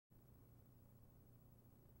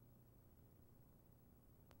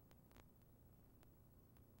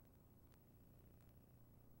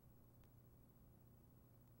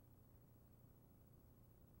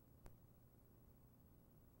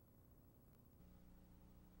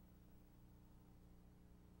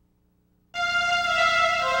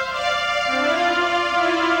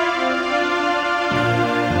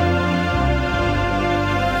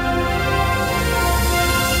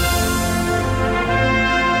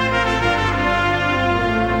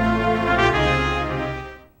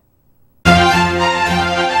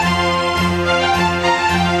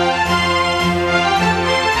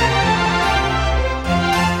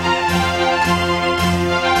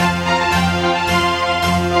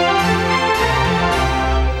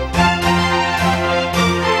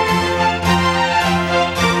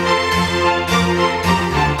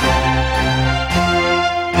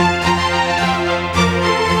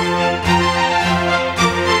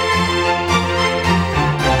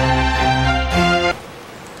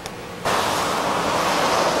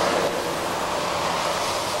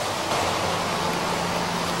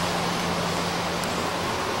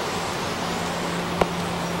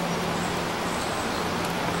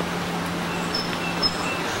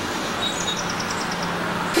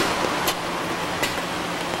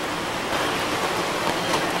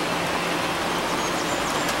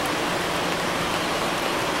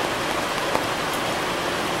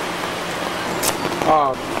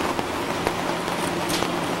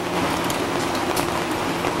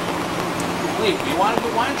Wait,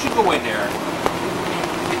 why don't you go in there?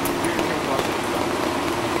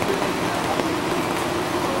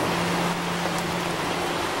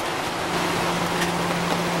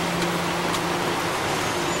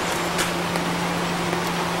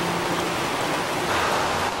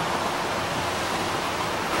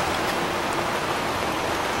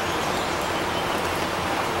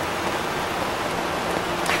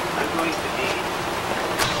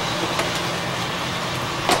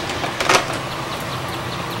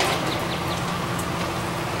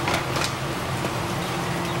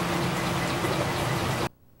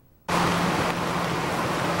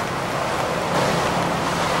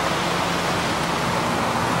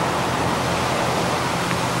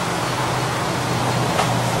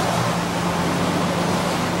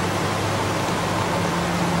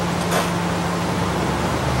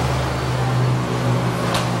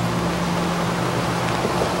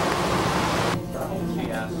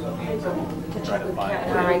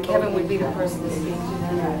 Alright, Kevin would be the person to speak to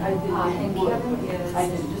them. And Kevin is... I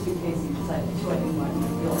did, just in case you decided to.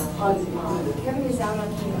 Kevin is out on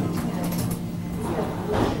the...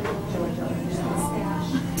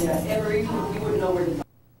 Yeah, Emery, you wouldn't know where to...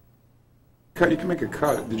 You can make a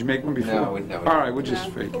cut. Did you make one before? No, no. All right, we'll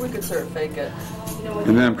just fake it. We could sort of fake it.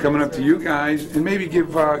 And then I'm coming up to you guys, and maybe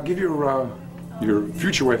give your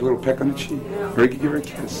future wife a little peck on the cheek, or you can give her a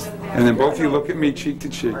kiss. And then both of you look at me cheek to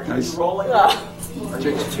cheek. Nice.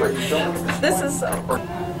 This is so...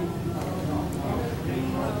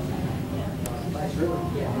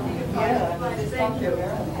 Thank you.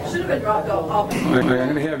 Should have been dropped off. I'm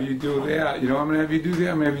going to have you do that. You know, I'm going to have you do that.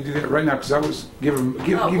 I'm going to have you do that right now, because I was give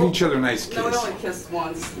each other a nice kiss. No, we only kissed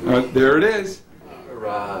once. There it is. All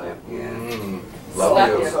right.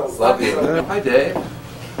 Love you. Love you. Hi, Dave.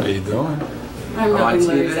 How you doing? I'm rubbing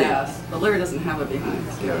Larry's ass, but Larry doesn't have a behind.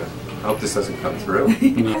 Yeah. I hope this doesn't come through.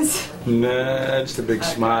 Nah, just a big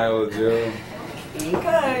smile, Joe.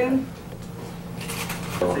 Okay.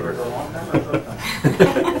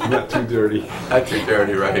 Not too dirty. Not too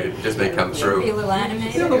dirty, right? It just may come through. Be a little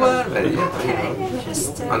animated. Yeah, a little animated, yeah.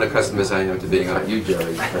 Just, Unaccustomed as I am to being on you,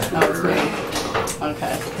 Jerry. Okay.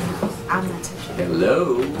 I'm not so sure.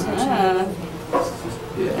 Hello.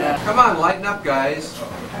 Yeah. Come on, lighten up, guys.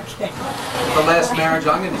 Okay. The last marriage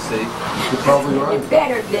I'm going to see. You're probably right. You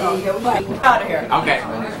better be. Out of here. Okay.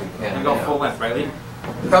 You go full length, right, Lee?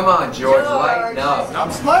 Come on, George, lighten up.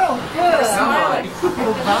 I'm smiling. Good. Come on.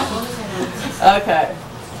 Okay.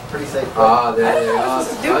 Pretty safe. Ah, there they are.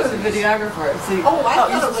 What's to do with the videographer? See, Oh, I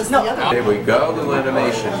thought it was the other one. There we go, the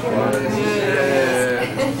animation.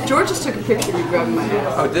 Yeah. George just took a picture of you grabbing my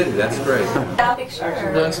ass. Oh, did he? That's great. Picture.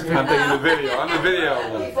 I'm taking the video. I'm the video.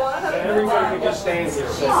 Everybody can just stand here.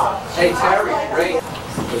 Hey, Terry, great.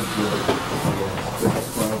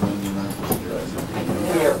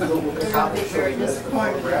 I'll be very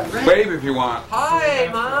disappointed. Wave if you want. Hi,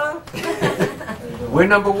 Mom. We're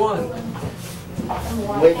number one.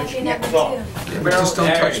 Happy number 2. Just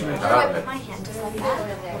don't touch me. My All right. hand just like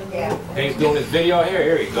that. Dave's doing his video here.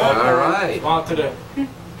 Here we go. All right. On to the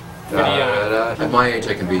video. At my age,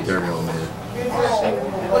 I can be a dirty old man.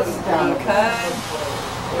 Okay.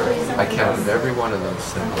 I counted every one of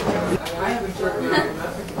those things.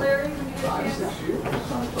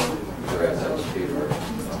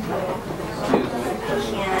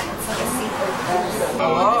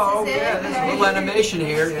 Oh, yeah, there's a little animation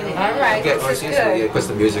here. You know. All right, this is good. It puts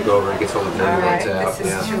the music over and gets all the dirty words out.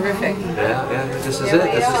 This is terrific. Yeah, this is it.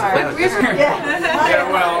 This is Yeah,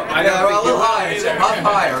 well, I yeah, got well, a little higher. It's up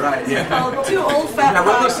higher, right? Yeah. Two old fat Now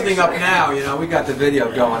we're listening up now. You know, we got the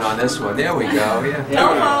video going on this one. There we go. Yeah.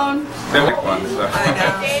 No phone.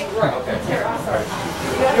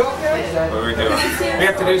 What are we doing? We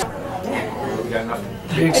have to do. We got nothing.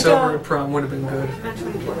 Being sober at prom would have been good.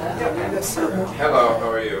 Hello,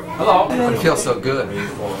 how are you? Hello. It feels so good.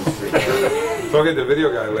 Look at the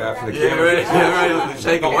video guy laughing. The camera. Right.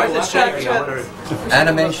 Shaking. Why is it shaking? I wonder.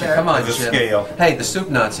 Animation. Come on, Jim. Hey, the soup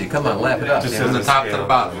Nazi. Come on, laugh it up. Just from the top to the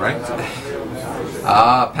bottom, right?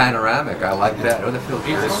 Ah, panoramic. I like that. Oh, that feels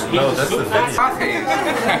good. No, that's the video.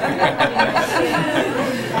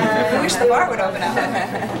 I wish the bar would open up.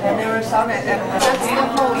 And there were some at that's the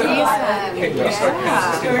whole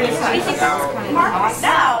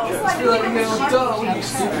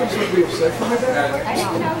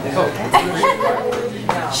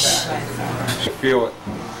Feel it.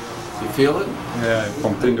 You feel it? Yeah, I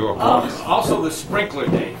bumped into a box. Also the sprinkler,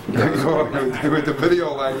 Dave. With the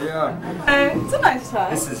video light, yeah. It's a nice time.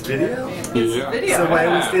 This is video? Yeah. Video. So why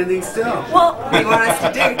are we standing still? Well, what do you want us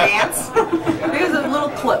to do? Dance? Here's a little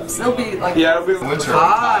clip. It'll be like Yeah, it'll be winter.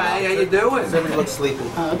 Hi, how you doing? Everybody looks sleepy.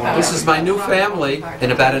 This is my new family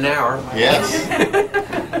in about an hour. Yes.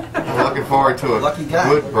 We're looking forward to a Lucky guy.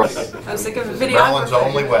 good I was thinking of a video. Marilyn's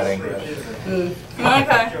only wedding.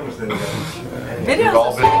 Okay. We've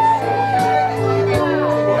all been.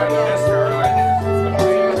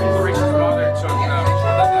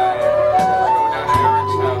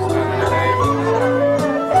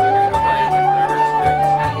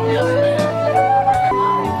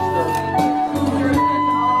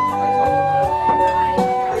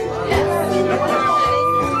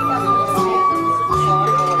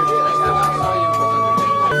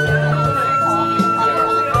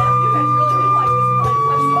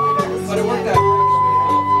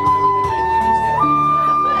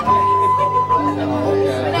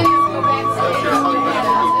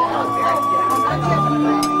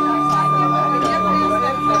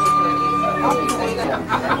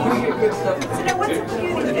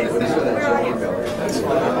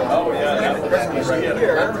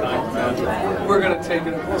 We're gonna take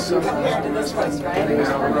it.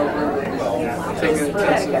 Take an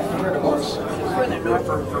intensive course.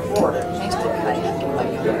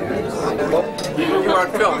 You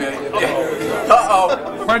aren't filming, uh-oh.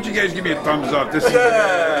 Why don't you guys give me a thumbs up? This is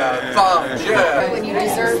Thumbs, yeah. When you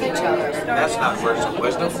deserve each other. That's not words of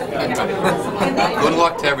wisdom. Good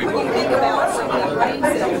luck to everybody.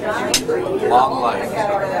 Long life.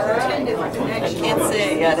 Can't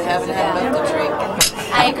say yet. I haven't had enough to drink.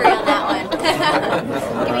 I agree on that one.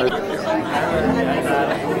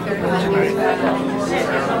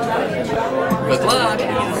 Good luck.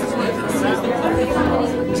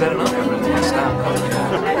 Is that enough? Stop.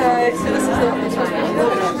 So this is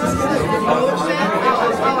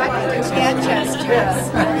hand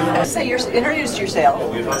gestures. Say introduce yourself.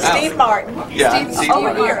 Steve Martin. Yeah. Steve,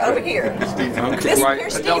 over here. This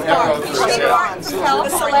here's Steve Martin. Steve Martin's a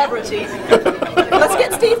celebrity. Let's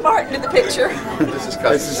get Steve Martin in the picture. This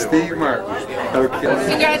is Steve Martin. Okay.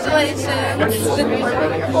 Congratulations.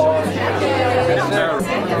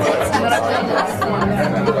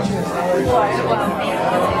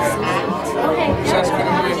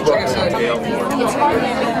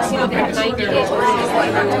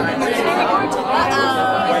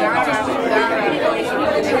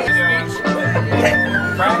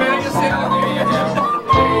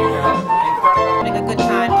 Having a good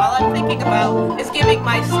time. All I'm thinking about is giving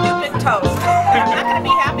my stupid toast. I'm not going to be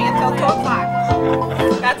happy until 2 o'clock.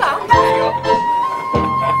 That's all.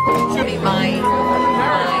 Should be mine.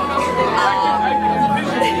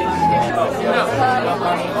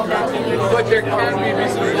 But there can be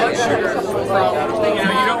some blood sugar problems. You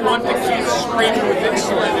know, you don't want the kids screaming with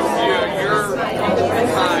insulin if you're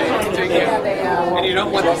high, and you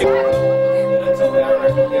don't want the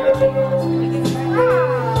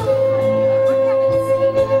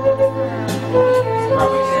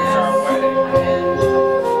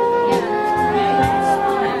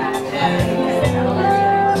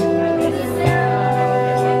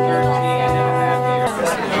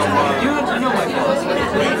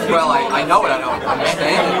Well, I know it, I don't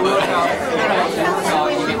understand it.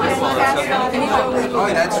 Oh,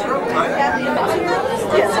 that's true.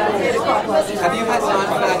 Have you had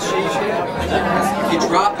non-fat cheese yet? You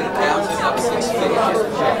drop it down to up 6 feet.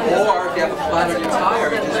 Or if you have a flatter tire,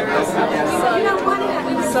 it just goes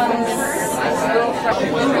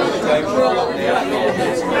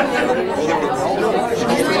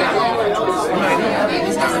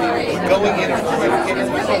Going in.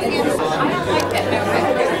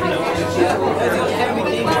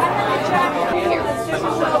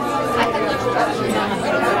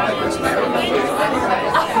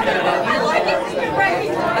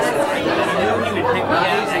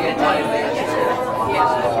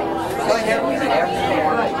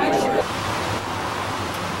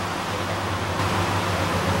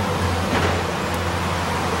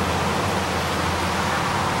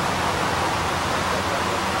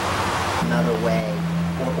 Another way,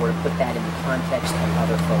 or to put that in the context of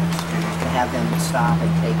other folks, to have them stop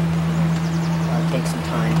and take some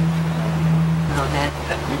time on that.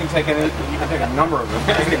 You can take a number of them,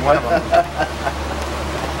 any one of them.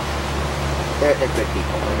 They're good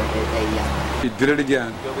people. He did it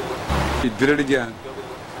again. He did it again.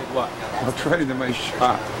 What? I'll try to do my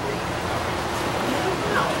shot.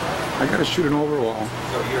 I gotta shoot an overall.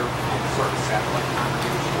 So you're sort of satellite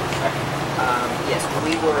contribution for a second. Yes,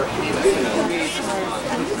 we were.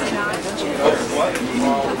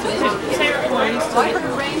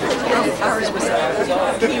 Ours was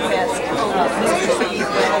Key West.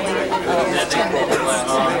 10 minutes.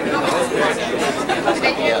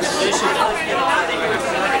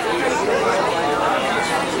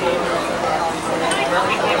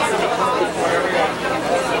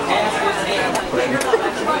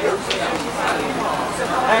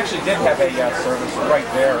 a service right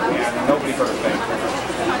there, and nobody heard a thing.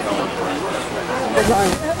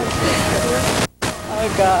 Oh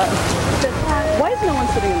God. Why is no one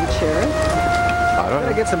sitting in the chair? I don't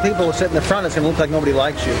know. Get some people who sit in the front. It's going to look like nobody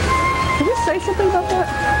likes you. Can we say something about that?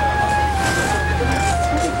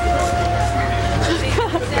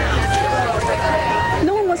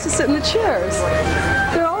 No one wants to sit in the chairs.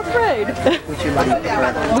 They're all afraid.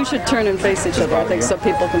 We should turn and face each other, I think, so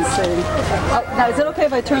people can see. Now, is it okay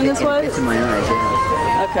if I turn this way? It's in my eyes,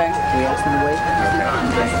 yeah. Okay. Can we ask them to wait?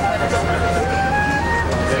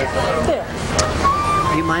 There.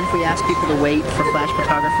 Do you mind if we ask people to wait for flash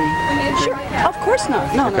photography? Sure. Of course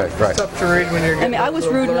not. No, no. Okay, right. It's up to read when you're I mean, I was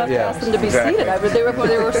rude enough to ask them to be seated. They were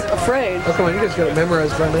afraid. Oh, come on, you guys got it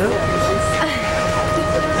memorized by now.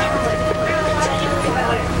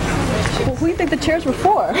 Well, who do you think the chairs were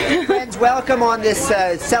for? Friends, welcome on this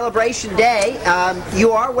celebration day.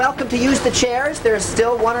 You are welcome to use the chairs. There's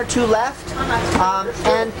still one or two left.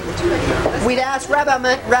 And we'd ask,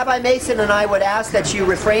 Rabbi Mason and I would ask that you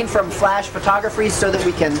refrain from flash photography so that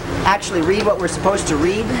we can actually read what we're supposed to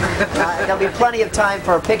read. There'll be plenty of time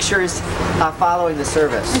for pictures following the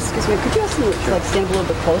service. Excuse me, could you ask me to stand a little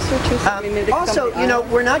bit closer too? Also, you know,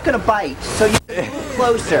 we're not going to bite, so you move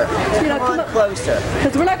closer. Come on closer.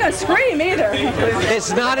 Because we're not going to scream either.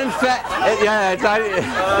 It's not in fact. Yeah, it's not.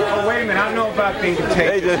 Oh, wait a minute. I don't know about being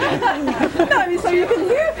contagious. No, I mean, so you can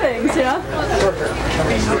hear things, you know?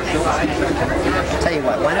 Tell you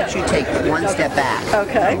what, why don't you take one step back?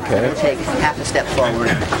 Okay. We'll take half a step forward.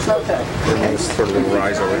 Okay. Let's put a little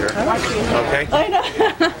rise over here. Okay. I know.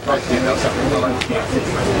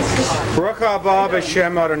 Baruch haba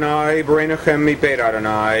b'shem Adonai, b'reinachem mi beit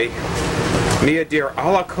Adonai. Mi adir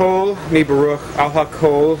alakol, mi baruch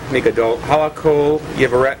alakol, mi gadol alakol,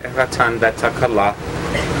 yiveret echatan v'takala.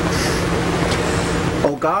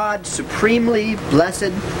 O God, supremely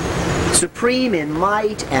blessed, supreme in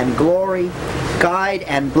might and glory, guide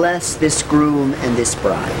and bless this groom and this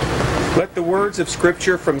bride. Let the words of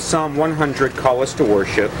Scripture from Psalm 100 call us to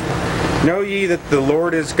worship. Know ye that the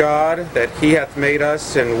Lord is God, that He hath made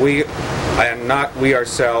us, and not we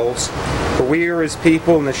ourselves. For we are His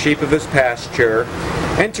people and the sheep of His pasture.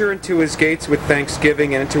 Enter into His gates with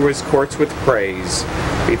thanksgiving, and into His courts with praise.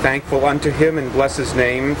 Be thankful unto Him, and bless His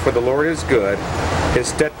name, for the Lord is good. His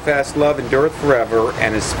steadfast love endureth forever,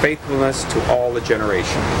 and His faithfulness to all the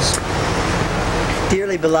generations.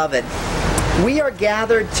 Dearly beloved, we are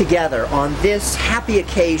gathered together on this happy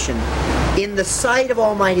occasion in the sight of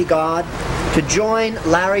Almighty God to join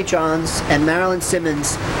Larry Johnes and Marilyn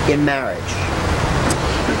Simmons in marriage.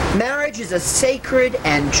 Marriage is a sacred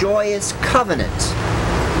and joyous covenant,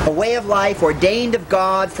 a way of life ordained of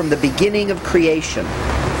God from the beginning of creation.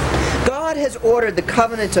 God has ordered the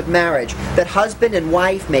covenant of marriage that husband and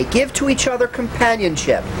wife may give to each other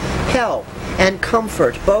companionship, help, and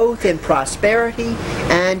comfort both in prosperity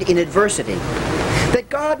and in adversity, that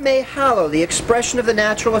God may hallow the expression of the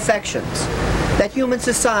natural affections, that human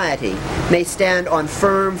society may stand on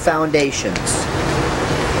firm foundations.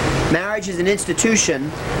 Marriage is an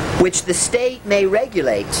institution which the state may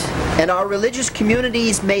regulate and our religious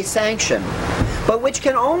communities may sanction, but which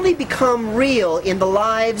can only become real in the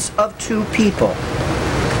lives of two people.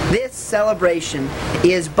 This celebration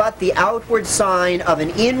is but the outward sign of an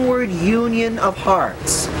inward union of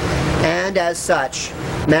hearts, and as such,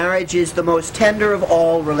 marriage is the most tender of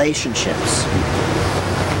all relationships.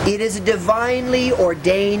 It is a divinely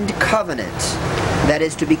ordained covenant that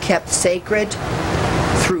is to be kept sacred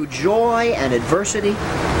through joy and adversity.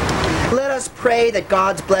 Let us pray that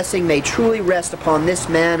God's blessing may truly rest upon this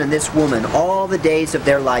man and this woman all the days of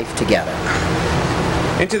their life together.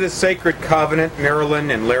 Into this sacred covenant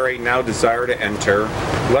Marilyn and Larry now desire to enter.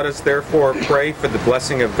 Let us therefore pray for the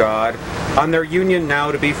blessing of God on their union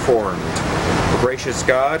now to be formed. The gracious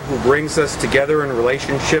God who brings us together in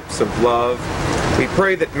relationships of love, we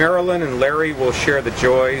pray that Marilyn and Larry will share the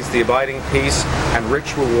joys, the abiding peace, and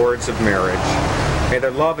rich rewards of marriage. May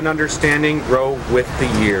their love and understanding grow with the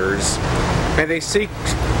years. May they seek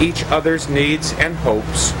each other's needs and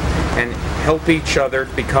hopes and help each other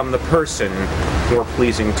to become the person more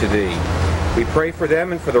pleasing to Thee. We pray for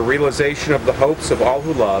them and for the realization of the hopes of all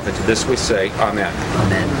who love, and to this we say, Amen.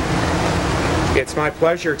 Amen. It's my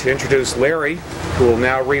pleasure to introduce Larry, who will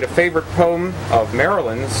now read a favorite poem of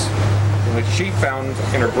Marilyn's, which she found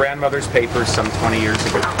in her grandmother's papers some 20 years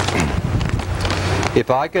ago. If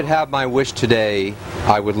I could have my wish today,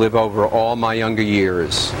 I would live over all my younger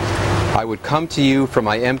years. I would come to you from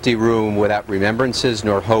my empty room without remembrances,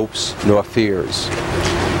 nor hopes, nor fears.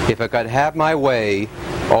 If I could have my way,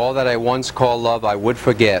 all that I once called love I would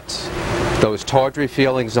forget. Those tawdry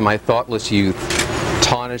feelings of my thoughtless youth,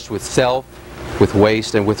 tarnished with self, with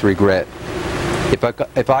waste, and with regret.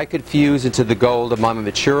 If I could fuse into the gold of my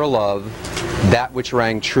mature love that which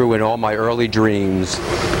rang true in all my early dreams,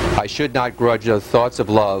 I should not grudge those thoughts of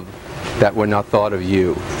love that were not thought of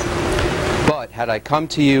you. But had I come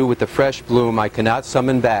to you with the fresh bloom I cannot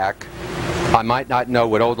summon back, I might not know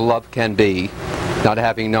what old love can be, not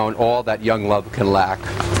having known all that young love can lack.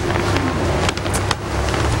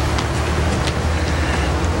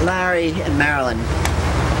 Larry and Marilyn,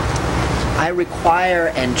 I require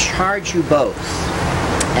and charge you both,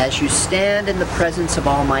 as you stand in the presence of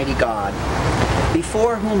Almighty God,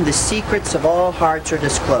 before whom the secrets of all hearts are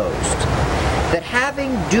disclosed, that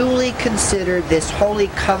having duly considered this holy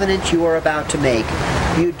covenant you are about to make,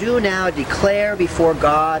 you do now declare before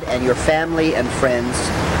God and your family and friends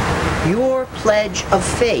your pledge of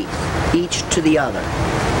faith each to the other.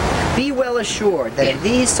 Be well assured that if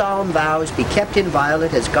these solemn vows be kept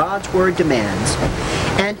inviolate as God's word demands,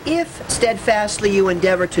 and if steadfastly you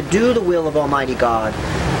endeavor to do the will of Almighty God,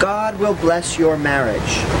 God will bless your marriage,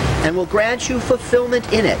 and will grant you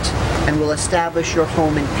fulfillment in it, and will establish your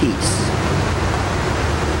home in peace.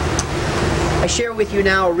 I share with you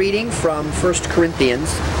now a reading from 1 Corinthians.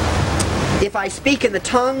 If I speak in the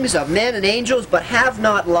tongues of men and angels, but have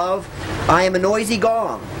not love, I am a noisy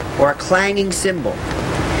gong, or a clanging cymbal.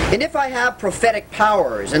 And if I have prophetic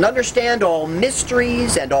powers, and understand all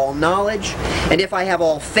mysteries and all knowledge, and if I have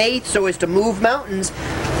all faith so as to move mountains,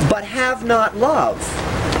 but have not love,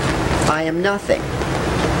 I am nothing.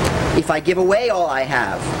 If I give away all I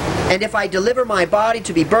have, and if I deliver my body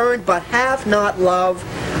to be burned, but have not love,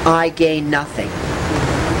 I gain nothing.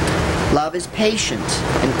 Love is patient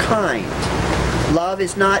and kind. Love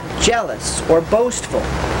is not jealous or boastful.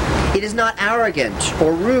 It is not arrogant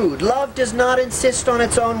or rude. Love does not insist on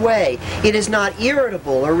its own way. It is not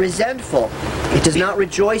irritable or resentful. It does not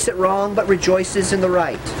rejoice at wrong, but rejoices in the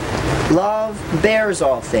right. Love bears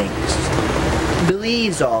all things,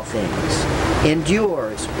 believes all things,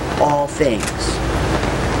 endures all things.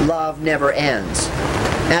 Love never ends.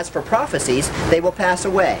 As for prophecies, they will pass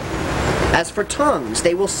away. As for tongues,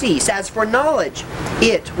 they will cease. As for knowledge,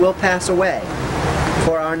 it will pass away.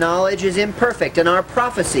 For our knowledge is imperfect, and our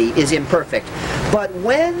prophecy is imperfect. But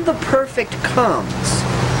when the perfect comes,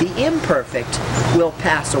 the imperfect will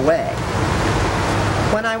pass away.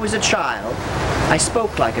 When I was a child, I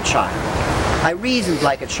spoke like a child. I reasoned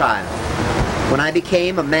like a child. When I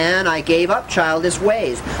became a man, I gave up childish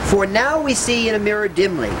ways. For now we see in a mirror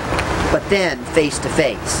dimly, but then face to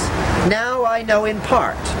face. Now I know in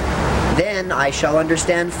part. Then I shall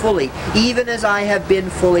understand fully, even as I have been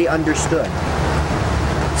fully understood.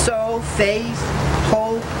 So faith,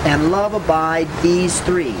 hope, and love abide, these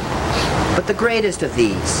three. But the greatest of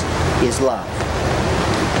these is love.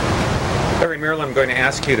 Larry and Marilyn, I'm going to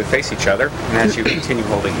ask you to face each other, and as you continue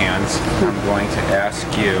holding hands, I'm going to ask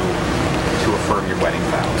you to affirm your wedding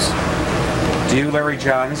vows. Do you, Larry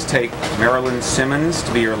Johnes, take Marilyn Simmons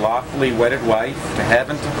to be your lawfully wedded wife, to have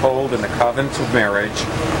and to hold in the covenant of marriage,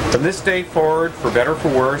 from this day forward, for better, for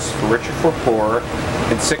worse, for richer, for poor,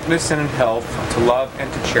 in sickness and in health, to love and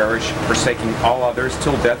to cherish, forsaking all others,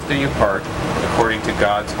 till death do you part, according to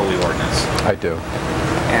God's holy ordinance? I do.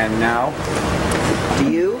 And now, Do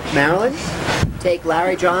you, Marilyn, take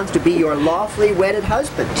Larry Johnes to be your lawfully wedded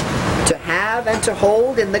husband, to have and to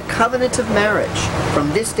hold in the covenant of marriage, from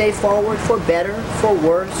this day forward, for better, for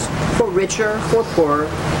worse, for richer, for poorer,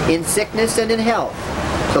 in sickness and in health,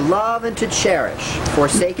 to love and to cherish,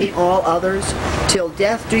 forsaking all others, till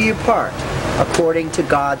death do you part, according to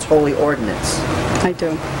God's holy ordinance? I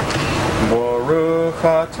do. Baruch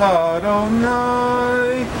atah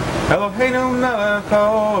Adonai, Eloheinu melech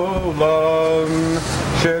haolam,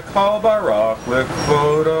 shekal barak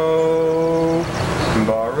likvodo.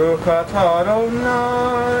 Baruch atah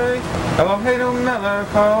Adonai, Eloheinu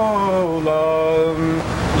melech haolam,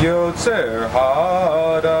 yotzer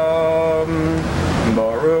ha'adam.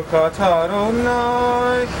 Baruch atah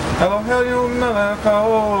Adonai, Eloheinu melech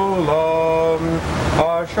haolam,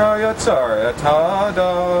 asher yatzar et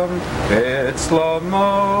ha'adam,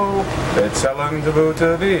 v'etzlamo, v'etzelem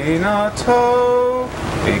devuta v'inato,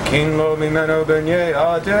 v'kin lo mimeno ben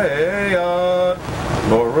ye'adeyad.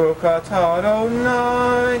 Baruch atah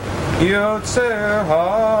Adonai, yotzer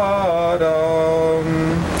ha'adam.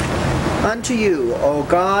 Unto you, O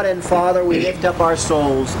God and Father, we lift up our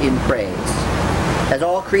souls in praise. As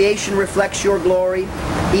all creation reflects your glory,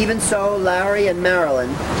 even so Larry and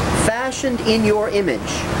Marilyn, fashioned in your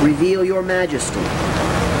image, reveal your majesty.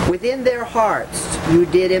 Within their hearts you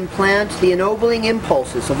did implant the ennobling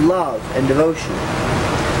impulses of love and devotion.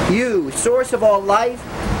 You, source of all life,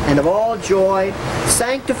 and of all joy,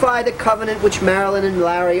 sanctify the covenant which Marilyn and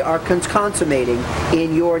Larry are consummating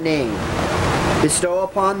in your name. Bestow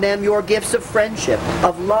upon them your gifts of friendship,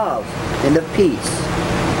 of love, and of peace.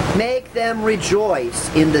 Make them rejoice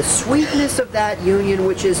in the sweetness of that union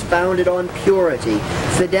which is founded on purity,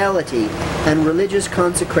 fidelity, and religious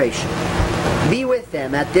consecration. Be with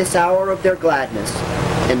them at this hour of their gladness,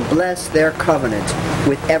 and bless their covenant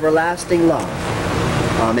with everlasting love.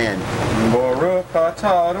 Amen. Baruch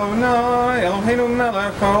atah Adonai Eloheinu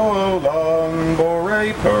melech haolam,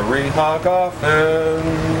 borei peri hagafen.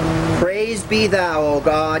 Praised be thou, O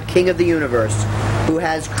God, King of the universe, who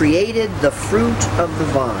has created the fruit of the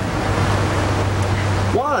vine.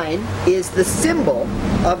 Wine is the symbol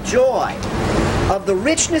of joy, of the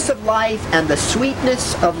richness of life and the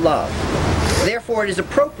sweetness of love. Therefore, it is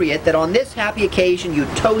appropriate that on this happy occasion you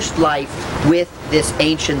toast life with this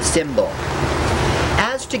ancient symbol.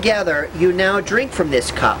 As together you now drink from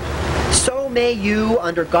this cup, so may you,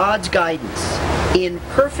 under God's guidance, in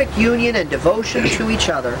perfect union and devotion to each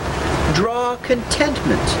other, draw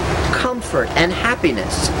contentment, comfort, and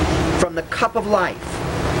happiness from the cup of life,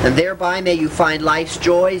 and thereby may you find life's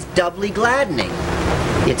joys doubly gladdening,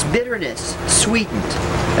 its bitterness sweetened,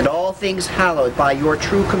 and all things hallowed by your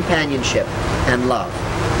true companionship and love.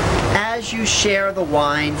 As you share the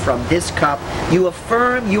wine from this cup, you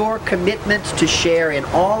affirm your commitment to share in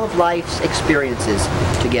all of life's experiences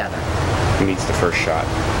together. Who needs the first shot?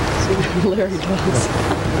 Larry does.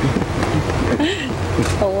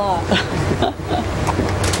 A lot.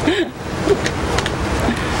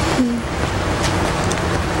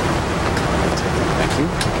 Thank you.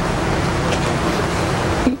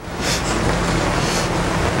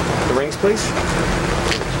 The rings, please.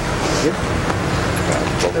 Yep.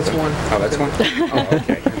 That's one. Oh, that's one? Oh,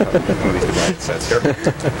 okay. One of these divided sets here.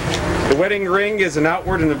 The wedding ring is an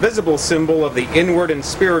outward and a visible symbol of the inward and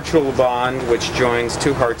spiritual bond which joins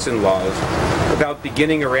two hearts in love. Without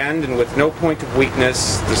beginning or end and with no point of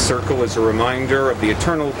weakness, the circle is a reminder of the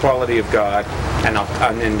eternal quality of God and of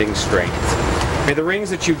unending strength. May the rings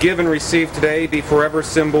that you give and receive today be forever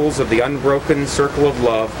symbols of the unbroken circle of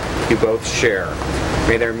love you both share.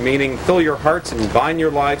 May their meaning fill your hearts and bind your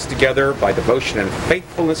lives together by devotion and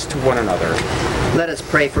faithfulness to one another. Let us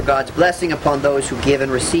pray for God's blessing upon those who give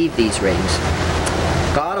and receive these rings.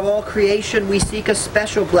 God of all creation, we seek a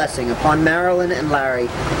special blessing upon Marilyn and Larry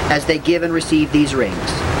as they give and receive these rings.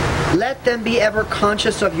 Let them be ever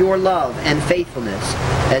conscious of your love and faithfulness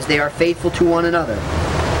as they are faithful to one another.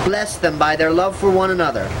 Bless them by their love for one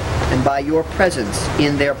another and by your presence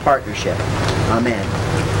in their partnership. Amen.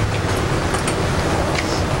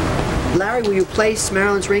 Larry, will you place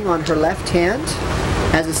Marilyn's ring on her left hand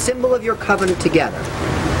as a symbol of your covenant together?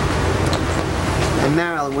 And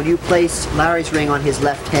Marilyn, will you place Larry's ring on his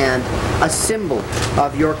left hand, a symbol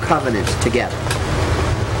of your covenant together?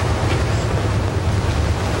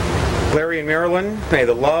 Larry and Marilyn, may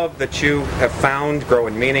the love that you have found grow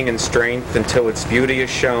in meaning and strength until its beauty is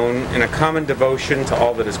shown in a common devotion to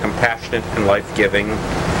all that is compassionate and life-giving.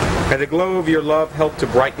 May the glow of your love help to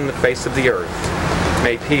brighten the face of the earth.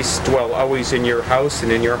 May peace dwell always in your house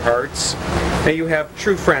and in your hearts. May you have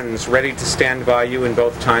true friends ready to stand by you in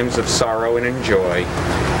both times of sorrow and in joy.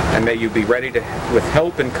 And may you be ready with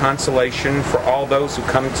help and consolation for all those who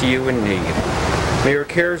come to you in need. May your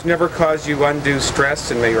cares never cause you undue stress,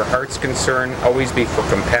 and may your heart's concern always be for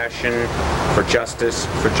compassion, for justice,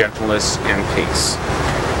 for gentleness, and peace.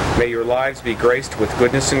 May your lives be graced with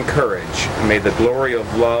goodness and courage. May the glory of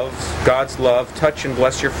love, God's love, touch and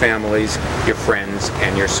bless your families, your friends,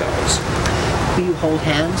 and yourselves. Will you hold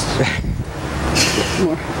hands?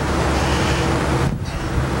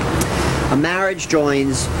 A marriage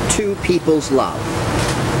joins two people's love.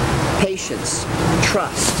 Patience,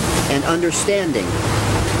 trust, and understanding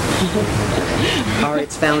are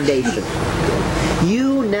its foundation.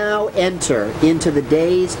 You now enter into the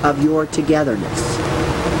days of your togetherness.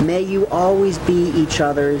 May you always be each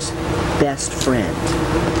other's best friend.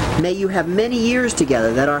 May you have many years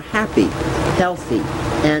together that are happy, healthy,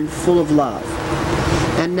 and full of love.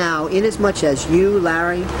 And now, inasmuch as you,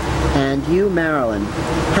 Larry, and you, Marilyn,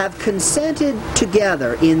 have consented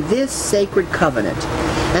together in this sacred covenant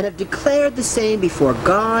and have declared the same before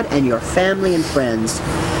God and your family and friends,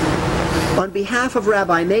 on behalf of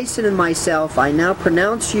Rabbi Mason and myself, I now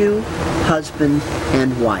pronounce you husband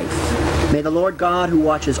and wife. May the Lord God, who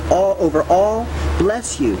watches over all,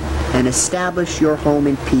 bless you and establish your home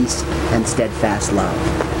in peace and steadfast love.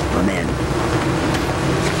 Amen.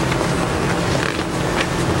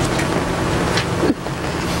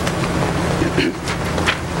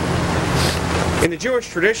 In In the Jewish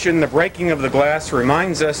tradition, the breaking of the glass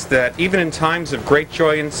reminds us that even in times of great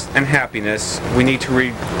joy and happiness, we need to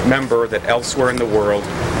remember that elsewhere in the world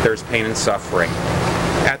there's pain and suffering.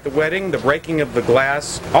 At the wedding, the breaking of the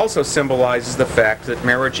glass also symbolizes the fact that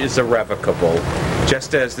marriage is irrevocable,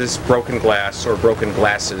 just as this broken glass, or broken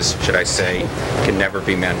glasses, should I say, can never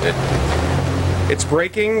be mended. Its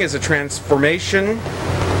breaking is a transformation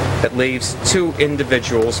that leaves two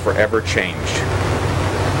individuals forever changed.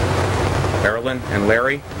 Marilyn and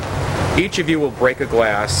Larry, each of you will break a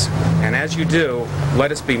glass, and as you do,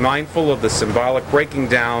 let us be mindful of the symbolic breaking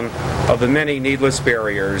down of the many needless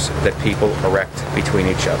barriers that people erect between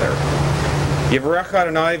each other. Yivarecha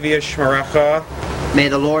Adonai v'yishmerecha. May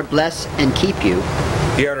the Lord bless and keep you.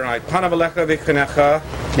 Adonai panav alecha v'chinecha.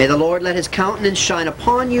 May the Lord let his countenance shine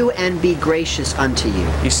upon you and be gracious unto you.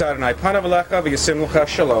 Yisa Adonai panav alecha v'yasim lecha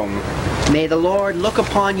shalom. May the Lord look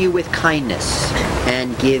upon you with kindness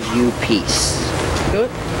and give you peace. Good.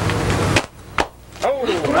 Oh,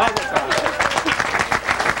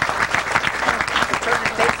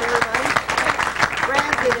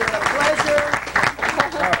 Friends, it is a pleasure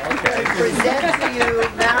to present to you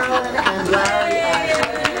Marilyn and Larry.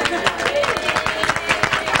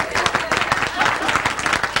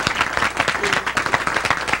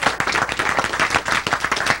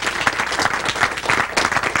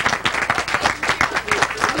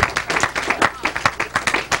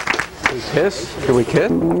 Kiss? Can we kiss?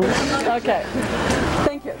 Okay.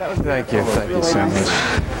 Thank you. That was Thank you so much.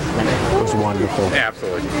 It was wonderful.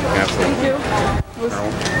 Absolutely. Thank you.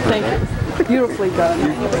 Thank you. Beautifully done.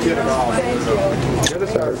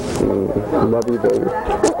 Love you, baby.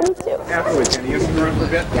 Absolutely. Can you use the room for a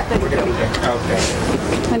bit? Okay.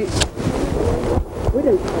 Honey, we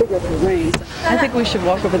didn't figure out the rain. I think we should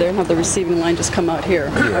walk over there and have the receiving line just come out here.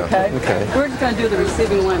 Yeah, Okay? okay. We're just going to do the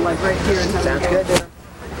receiving line like right here. And Sounds good.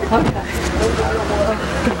 Okay.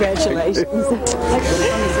 Congratulations.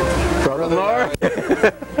 Brother-in-law?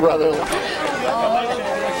 Brother-in-law.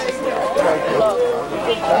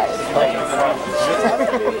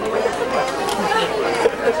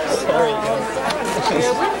 Sorry.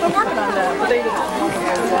 Yeah, we're working on that. Thank you.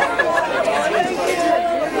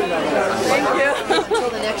 Until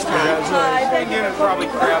the next time. Hi, thank you. Probably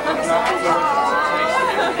crap.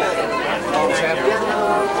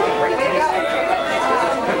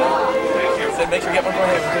 Make sure you get one for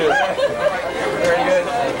him too. Very good.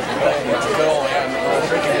 Good old man.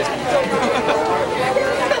 Drinking this.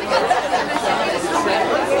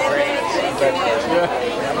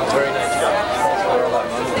 Very nice job.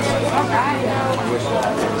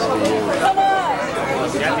 Come on.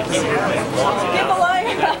 Give a line.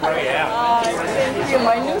 Thank you,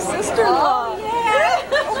 my new sister-in-law.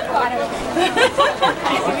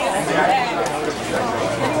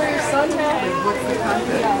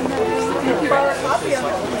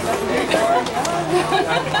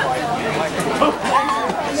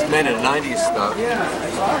 It's made of 90s stuff.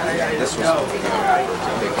 This was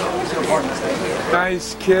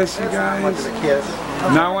Nice kiss, you guys.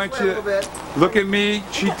 Now I want you to look at me,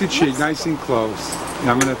 cheek to cheek, nice and close. And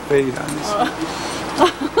I'm going to fade on this one.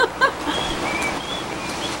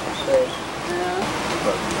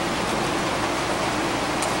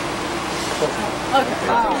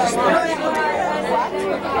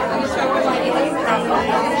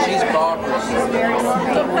 She's bonkers.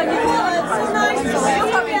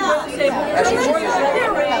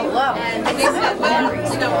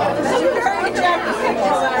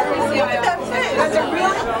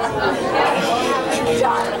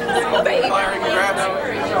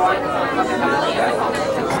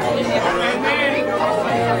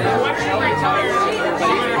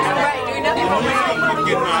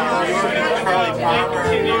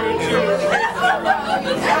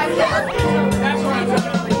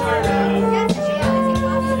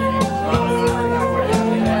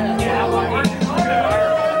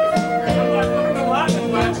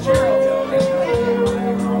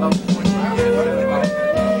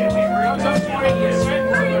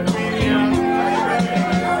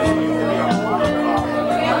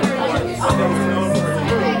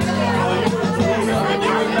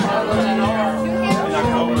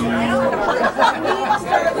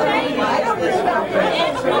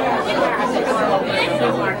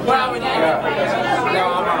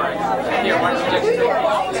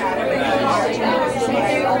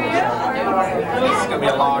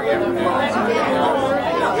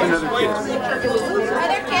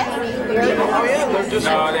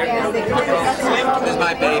 This is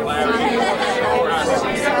my baby.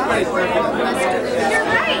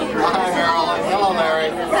 Hi, Marilyn. Hello, Larry.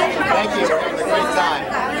 Thank you. It was a great time.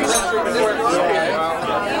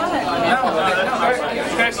 My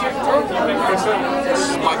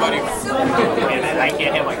buddy. I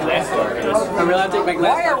can't have my glasses on. I really have to take my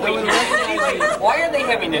glasses. Why are they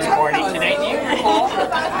having this party today? Do you recall?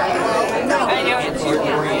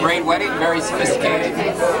 Great wedding, very sophisticated.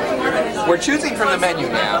 We're choosing from the menu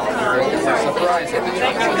now. Surprise. Can't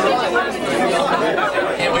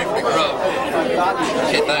wait for the grub.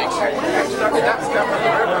 Okay, thanks.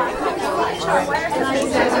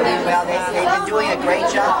 Well, they've been doing a great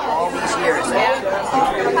job all these years.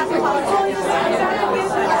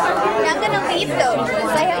 I'm going to leave though,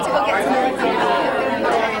 because I have to go get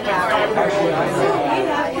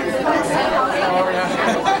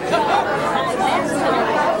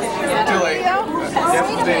Too late. Yes,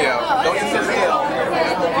 video. Don't use the video.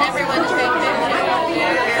 Everyone's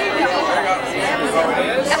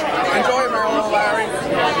Enjoy, Marilyn and Larry.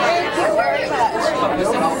 Thank you very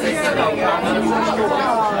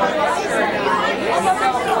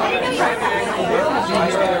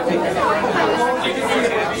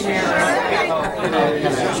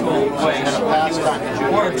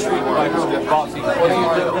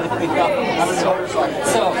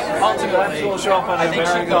So, ultimately, we'll show up on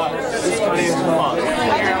America. This party is fun.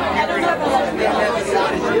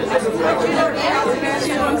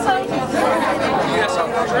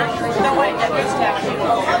 No way, that was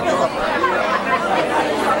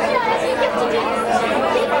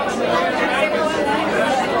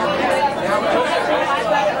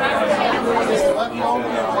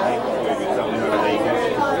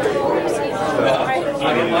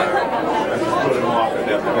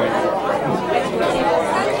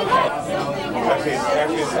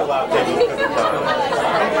Actually, it's allowed to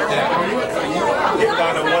give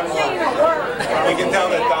Donna one more. We can tell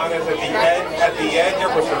that Donna's at the edge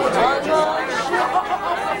of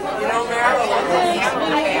You know, Marilyn,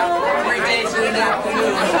 every day's in an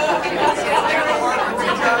afternoon.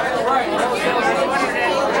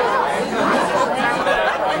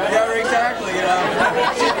 Yeah, exactly, you know.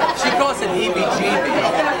 She calls it heebie-jeebie.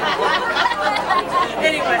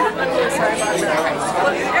 Anyway, I'm really sorry about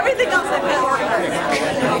that. Everything else I've been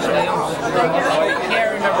I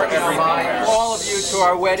can't remember everything. All of you to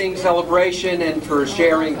our wedding celebration and for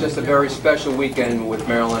sharing just a very special weekend with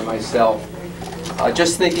Marilyn and myself.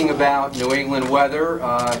 Just thinking about New England weather,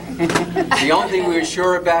 the only thing we were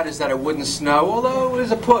sure about is that it wouldn't snow, although it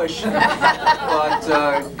was a push. But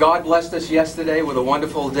God blessed us yesterday with a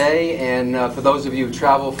wonderful day, and for those of you who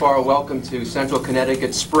travel far, welcome to Central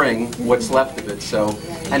Connecticut spring, what's left of it. So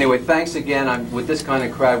anyway, thanks again. With this kind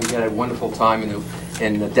of crowd, we had a wonderful time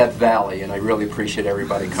in the Death Valley, and I really appreciate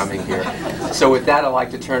everybody coming here. So with that, I'd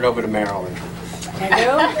like to turn it over to Marilyn.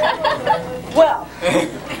 Well,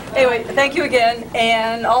 anyway, thank you again,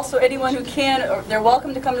 and also anyone who can, they're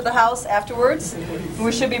welcome to come to the house afterwards.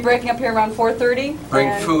 We should be breaking up here around 4:30.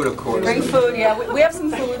 Bring food, of course. Bring food, yeah. We have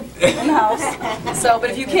some food in the house. So, but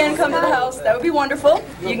if you can come to the house, that would be wonderful.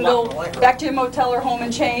 You can go back to your motel or home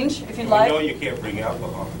and change if you'd like. You know you can't bring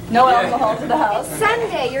alcohol. No alcohol to the house.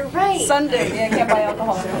 Sunday, you're right. Sunday, yeah, can't buy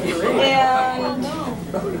alcohol. And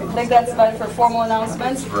I think that's about it for formal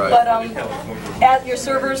announcements. Right. But your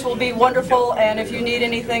servers will be wonderful, and if you need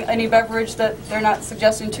anything, any beverage that they're not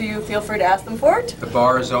suggesting to you, feel free to ask them for it. The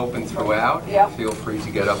bar is open throughout. Yep. Feel free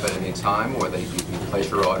to get up at any time, or you can place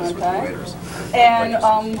your orders with the waiters. And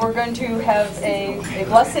we're going to have a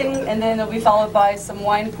blessing, and then it'll be followed by some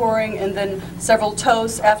wine pouring, and then several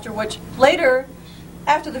toasts, after which, later,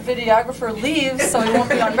 after the videographer leaves, so he won't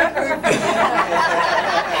be on record,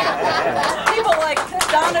 people like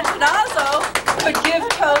Donna Genazzo could give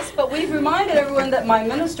toast, but we've reminded everyone that my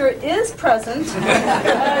minister is present.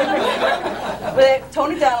 But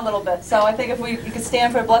tone it down a little bit. So I think if you could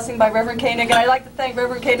stand for a blessing by Reverend Koenig, and I'd like to thank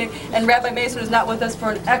Reverend Koenig and Rabbi Mason, who's not with us, for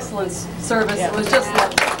an excellent service. It was just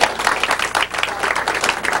lovely.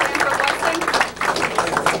 Stand for a blessing.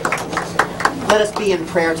 Let us be in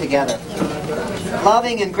prayer together.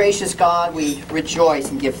 Loving and gracious God, we rejoice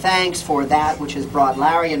and give thanks for that which has brought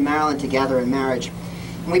Larry and Marilyn together in marriage.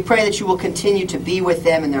 And we pray that you will continue to be with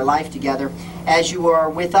them in their life together as you are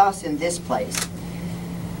with us in this place.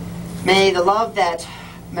 May the love that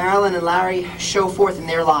Marilyn and Larry show forth in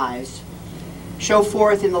their lives, show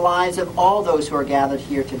forth in the lives of all those who are gathered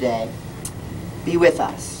here today. Be with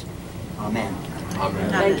us. Amen. Amen.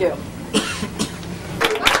 Thank you.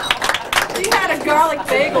 We had a garlic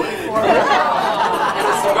bagel before. And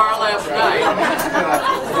a cigar last night.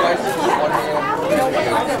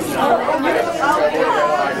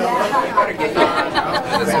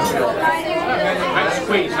 Nice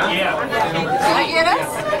squeeze, huh? Yeah. Can I get us?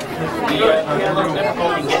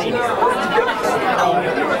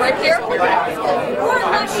 Great Right here?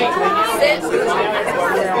 Sit.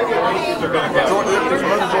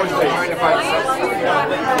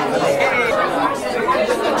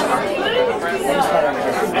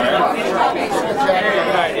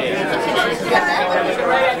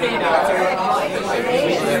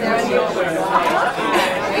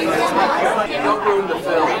 Don't ruin the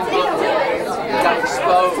film. Got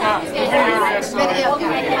exposed.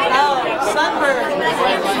 Oh, sunburn.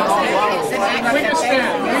 We can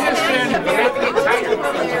stand. We can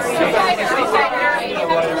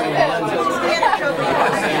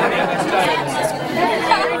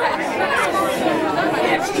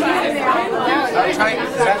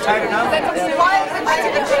Is that tight enough?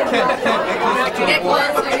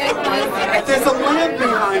 There's a lamp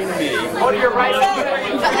behind me. Go to your right.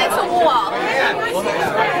 It's a wall.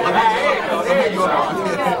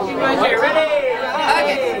 Okay, ready?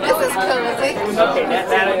 Okay, this is cozy. Okay,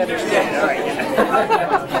 that I understand. All right.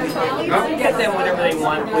 Get them whatever they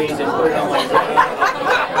want, please, and put it on my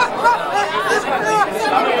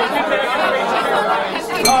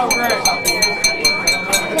Oh, great.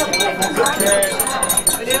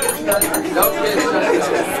 No kids.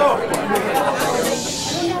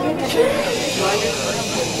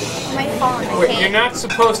 Might fall in the Wait, cake. you're not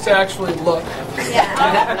supposed to actually look.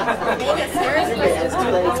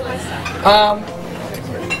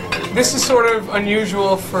 This is sort of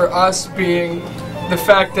unusual for us, being the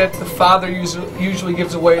fact that the father usually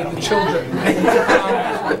gives away the children.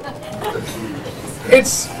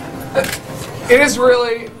 It is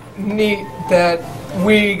really neat that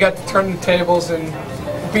we got to turn the tables and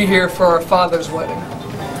be here for our father's wedding.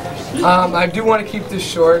 I do want to keep this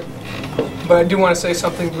short, but I do want to say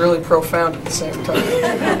something really profound at the same time.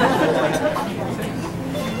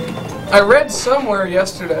 I read somewhere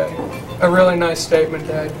yesterday a really nice statement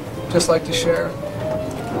that I'd just like to share.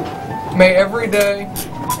 May every day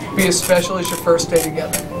be as special as your first day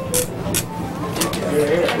together.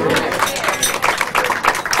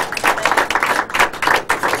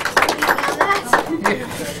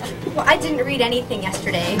 Well, I didn't read anything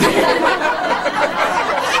yesterday.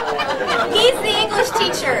 He's the English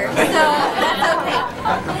teacher, so that's okay.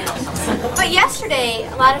 But yesterday,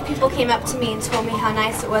 a lot of people came up to me and told me how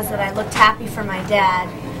nice it was that I looked happy for my dad.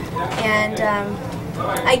 And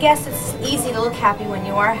I guess it's easy to look happy when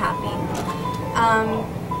you are happy.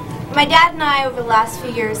 My dad and I, over the last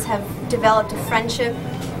few years, have developed a friendship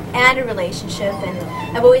and a relationship, and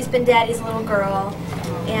I've always been Daddy's little girl,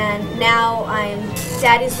 and now I'm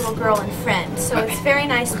Daddy's little girl and friend, so it's very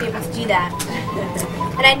nice to be able to do that.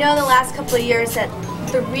 And I know the last couple of years that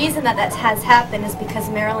the reason that has happened is because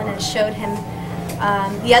Marilyn has showed him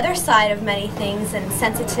the other side of many things, and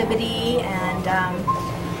sensitivity, and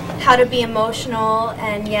how to be emotional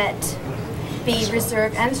and yet be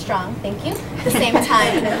reserved and strong, thank you, at the same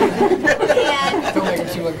time. And Don't make him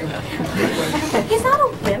seem like a wimp. he's not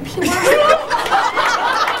a wimp, he works.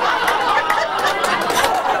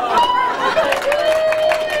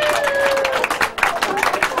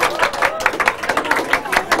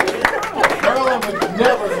 Marilyn would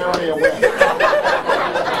never marry a wimp.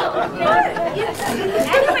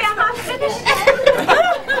 Anyway, I'm not finished.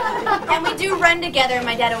 And we do run together, and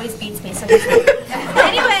my dad always beats me, so he's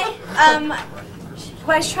anyway,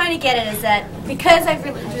 what I was trying to get at is that because I've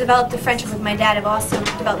developed a friendship with my dad, I've also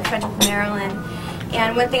developed a friendship with Marilyn.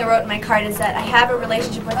 And one thing I wrote in my card is that I have a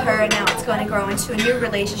relationship with her, and now it's going to grow into a new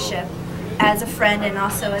relationship as a friend and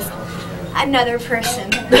also as another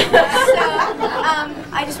person. So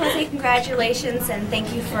I just want to say congratulations and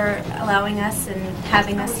thank you for allowing us and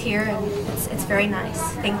having us here, and it's very nice.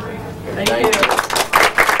 Thank you. Thank you.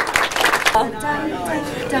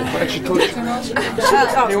 Actually, Coach,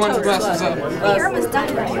 you want the glasses up? You're almost done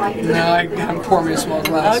already. No, I haven't poured me a small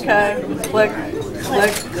glass. Okay. Click.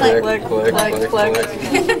 Click. Click. Click. Click. Click.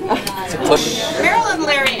 Marilyn and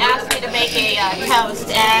Larry asked me to make a toast,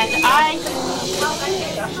 and I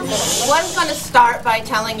was going to start by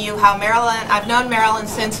telling you how I've known Marilyn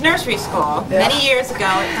since nursery school, many years ago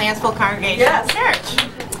at Clansville Congregation Church.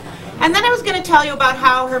 And then I was going to tell you about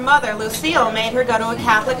how her mother, Lucille, made her go to a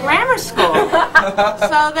Catholic grammar school,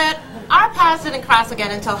 so that our paths didn't cross again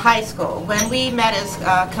until high school, when we met as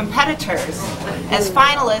competitors, as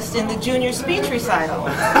finalists in the junior speech recital.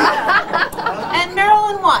 And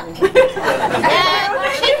Marilyn won. And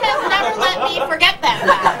she has never let me forget that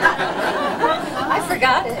fact. I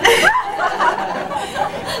forgot it.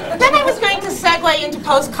 Then I was going to segue into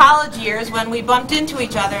post-college years when we bumped into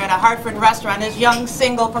each other at a Hartford restaurant as young,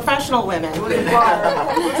 single, professional women.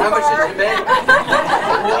 How much did you make?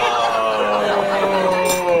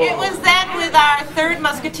 It was then with our third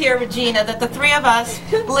Musketeer Regina that the three of us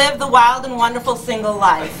live the wild and wonderful single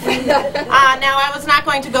life. Now, I was not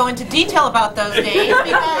going to go into detail about those days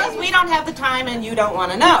because we don't have the time and you don't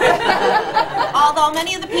want to know. Although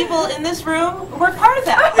many of the people in this room were part of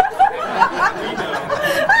that.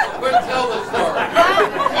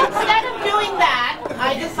 Instead of doing that,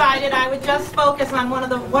 I decided I would just focus on one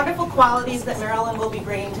of the wonderful qualities that Marilyn will be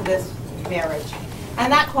bringing to this marriage.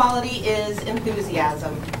 And that quality is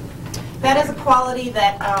enthusiasm. That is a quality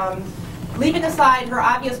that, leaving aside her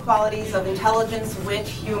obvious qualities of intelligence, wit,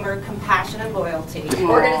 humor, compassion, and loyalty.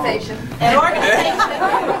 Organization. And organization.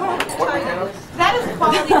 That is a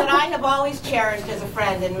quality that I have always cherished as a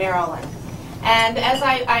friend in Marilyn. And as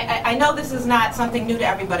I know this is not something new to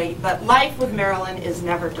everybody, but life with Marilyn is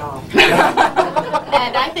never dull.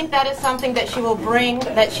 And I think that is something that she will bring,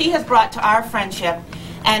 that she has brought to our friendship.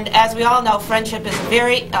 And as we all know, friendship is a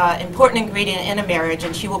very important ingredient in a marriage,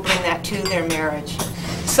 and she will bring that to their marriage.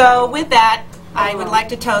 So with that, I would like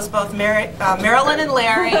to toast both Marilyn and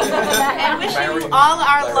Larry, and wish you all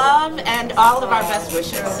our love and all of our best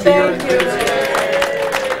wishes. Thank you.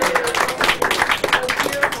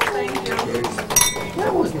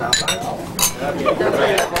 That was not bad.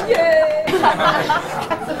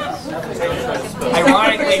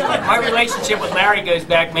 Ironically, my relationship with Larry goes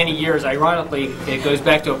back many years. Ironically, it goes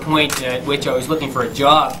back to a point at which I was looking for a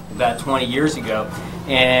job about 20 years ago.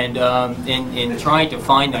 And in trying to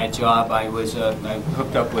find that job, I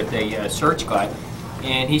hooked up with a search guy.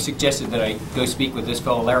 And he suggested that I go speak with this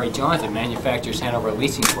fellow Larry Johnes at Manufacturers Hanover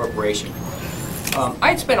Leasing Corporation. I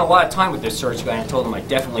had spent a lot of time with this search guy and told him I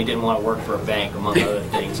definitely didn't want to work for a bank, among other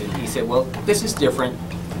things. And he said, well, this is different.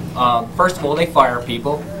 First of all, they fire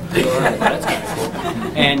people. That's kind of cool.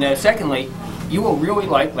 And secondly, you will really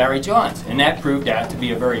like Larry Johnes. And that proved out to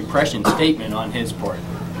be a very prescient statement on his part.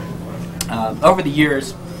 Over the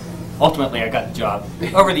years, ultimately I got the job.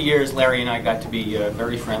 Over the years, Larry and I got to be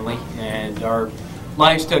very friendly, and our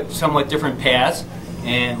lives took somewhat different paths.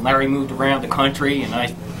 And Larry moved around the country, and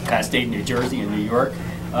I kind of stayed in New Jersey and New York.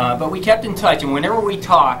 But we kept in touch, and whenever we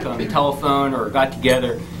talked on the telephone or got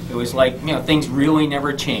together, it was like, you know, things really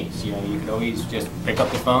never changed. You know, you could always just pick up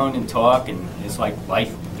the phone and talk, and it's like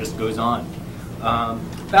life just goes on.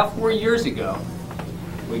 About 4 years ago,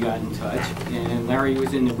 we got in touch, and Larry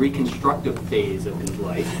was in the reconstructive phase of his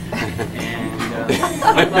life. And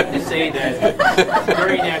I'd like to say that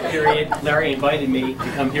during that period, Larry invited me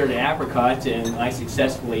to come here to Apricot, and I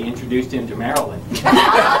successfully introduced him to Marilyn.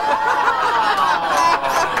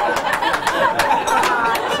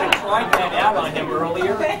 On him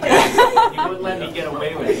earlier. He wouldn't let me get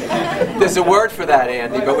away with it. There's a word for that,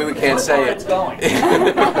 Andy, but we can't say it.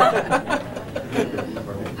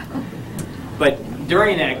 But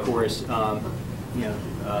during that course,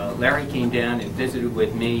 Larry came down and visited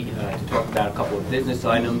with me to talk about a couple of business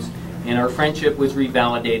items, and our friendship was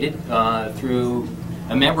revalidated through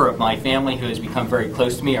a member of my family who has become very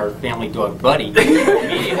close to me, our family dog Buddy,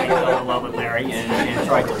 immediately fell in love with Larry and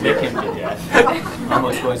tried to lick him to death,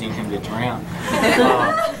 almost causing him to drown.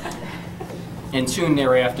 And soon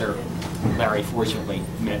thereafter, Larry fortunately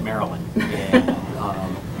met Marilyn. And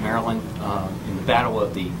Marilyn, in the Battle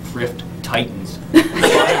of the Thrift Titans,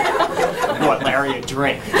 bought Larry a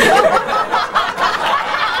drink.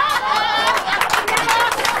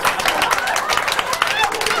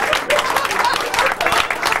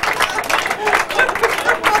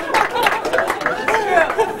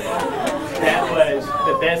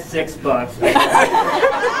 Best $6.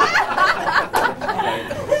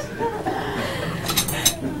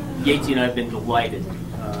 Yatesy and I have been delighted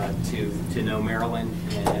to know Marilyn,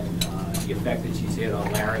 and the effect that she's had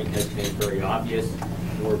on Larry has been very obvious,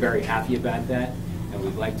 and we're very happy about that. And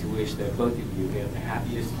we'd like to wish that both of you have the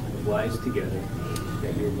happiest of lives together,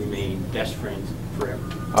 that you remain best friends forever.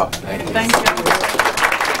 Oh, thank you. Thank you.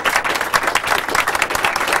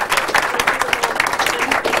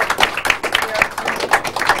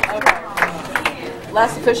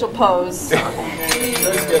 Last official pose.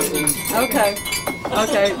 Okay.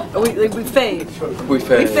 Okay. We fade. We fade. We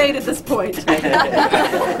fade at this point.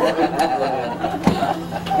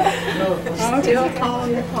 Still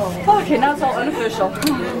calling the pose. Okay, now it's all unofficial.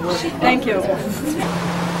 Thank you.